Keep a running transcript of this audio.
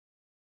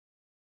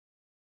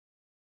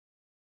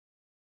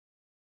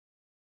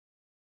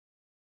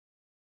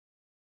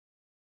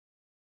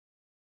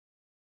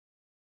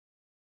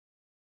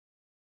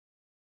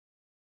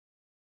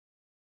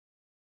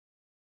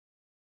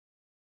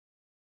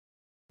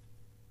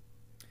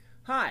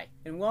Hi,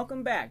 and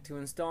welcome back to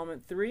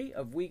installment 3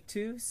 of week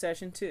 2,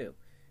 session 2.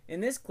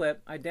 In this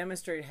clip, I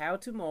demonstrate how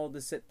to mold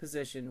the sit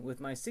position with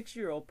my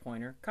 6-year-old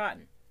pointer,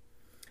 Cotton.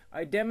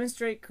 I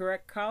demonstrate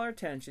correct collar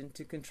tension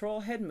to control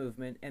head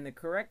movement and the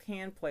correct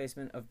hand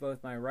placement of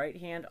both my right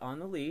hand on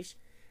the leash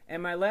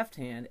and my left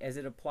hand as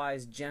it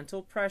applies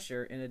gentle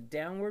pressure in a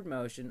downward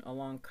motion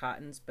along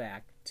Cotton's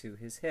back to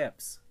his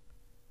hips.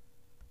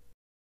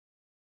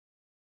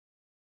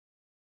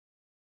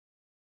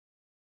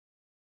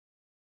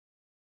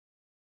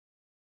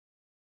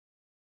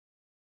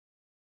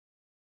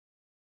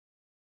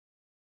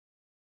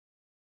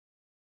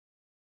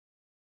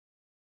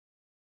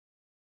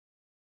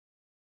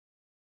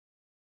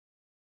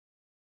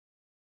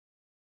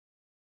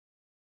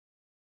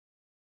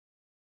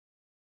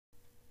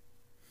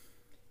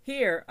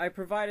 Here, I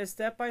provide a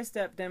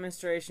step-by-step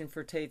demonstration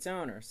for Tate's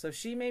owner, so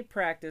she may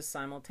practice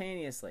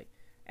simultaneously.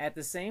 At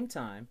the same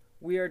time,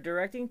 we are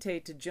directing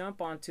Tate to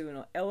jump onto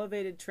an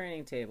elevated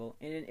training table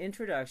in an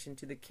introduction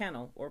to the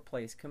kennel or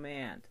place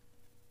command.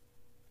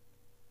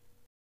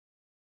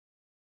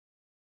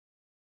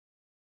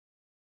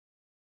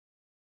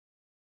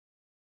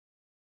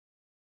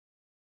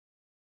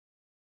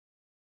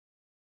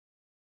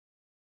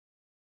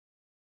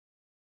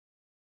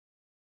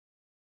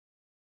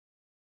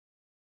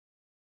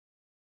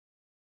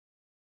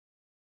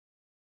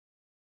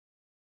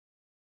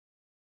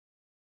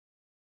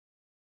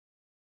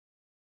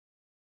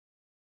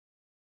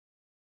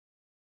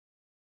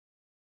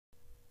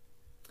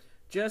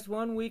 Just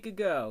 1 week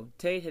ago,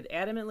 Tate had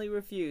adamantly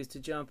refused to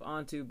jump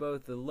onto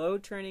both the low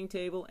training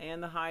table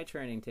and the high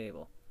training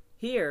table.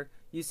 Here,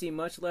 you see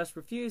much less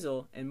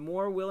refusal and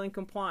more willing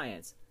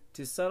compliance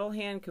to subtle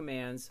hand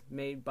commands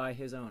made by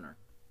his owner.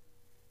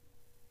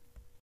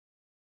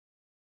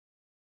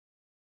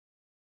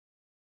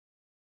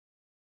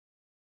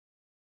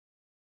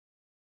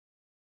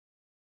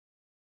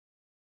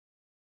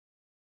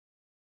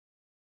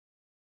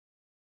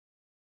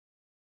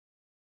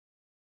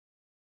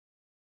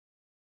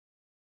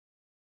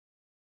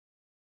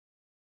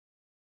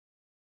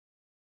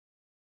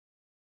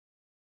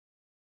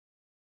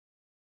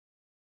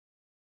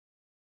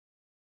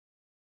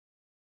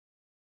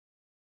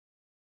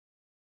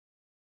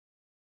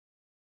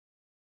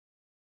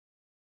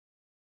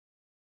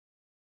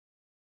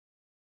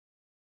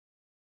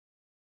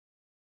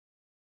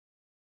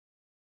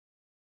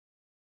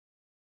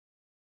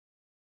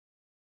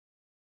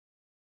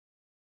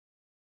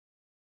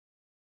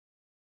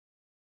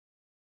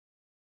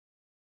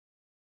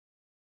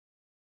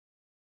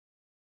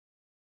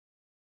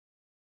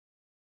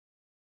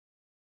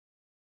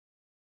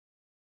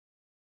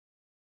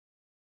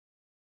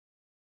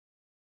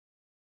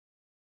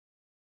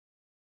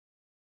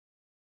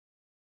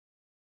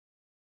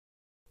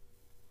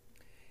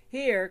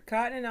 Here,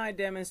 Cotton and I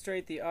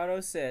demonstrate the auto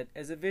sit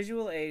as a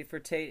visual aid for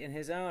Tate and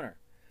his owner.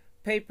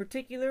 Pay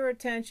particular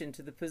attention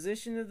to the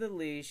position of the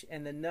leash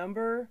and the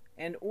number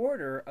and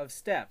order of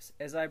steps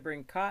as I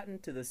bring Cotton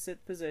to the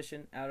sit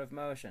position out of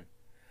motion.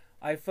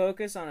 I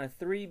focus on a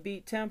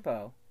 3-beat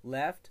tempo: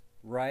 left,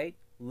 right,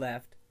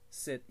 left,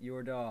 sit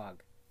your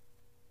dog.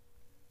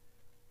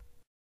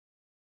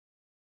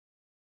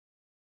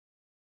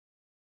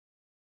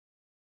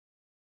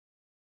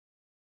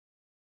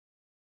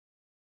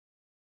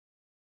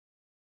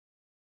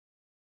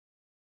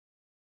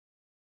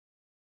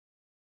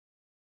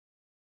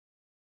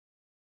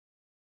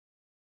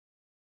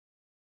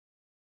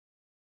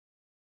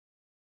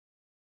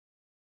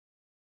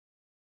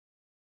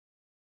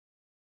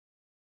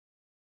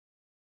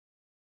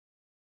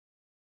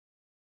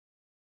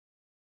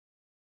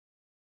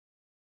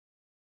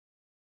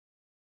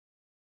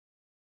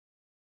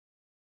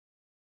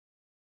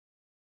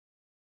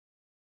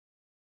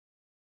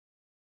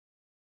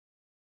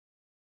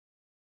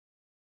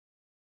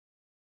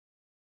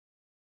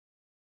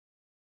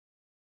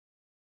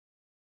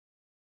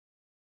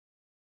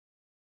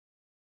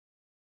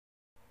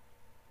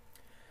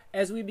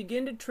 As we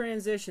begin to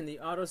transition the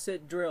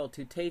auto-sit drill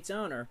to Tate's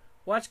owner,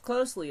 watch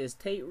closely as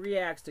Tate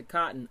reacts to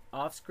Cotton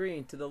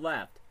off-screen to the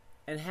left,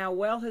 and how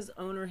well his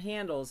owner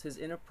handles his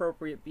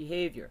inappropriate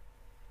behavior.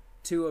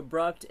 Too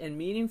abrupt and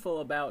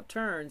meaningful about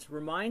turns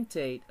remind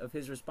Tate of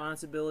his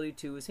responsibility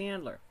to his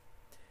handler,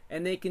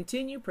 and they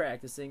continue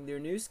practicing their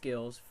new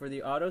skills for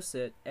the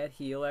auto-sit at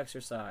heel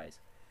exercise.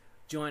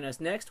 Join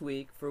us next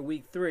week for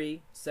week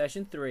 3,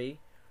 session 3,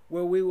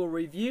 where we will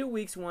review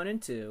weeks 1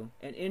 and 2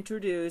 and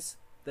introduce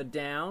the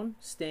down,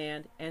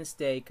 stand, and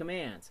stay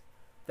commands.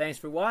 Thanks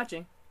for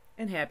watching,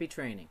 and happy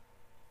training.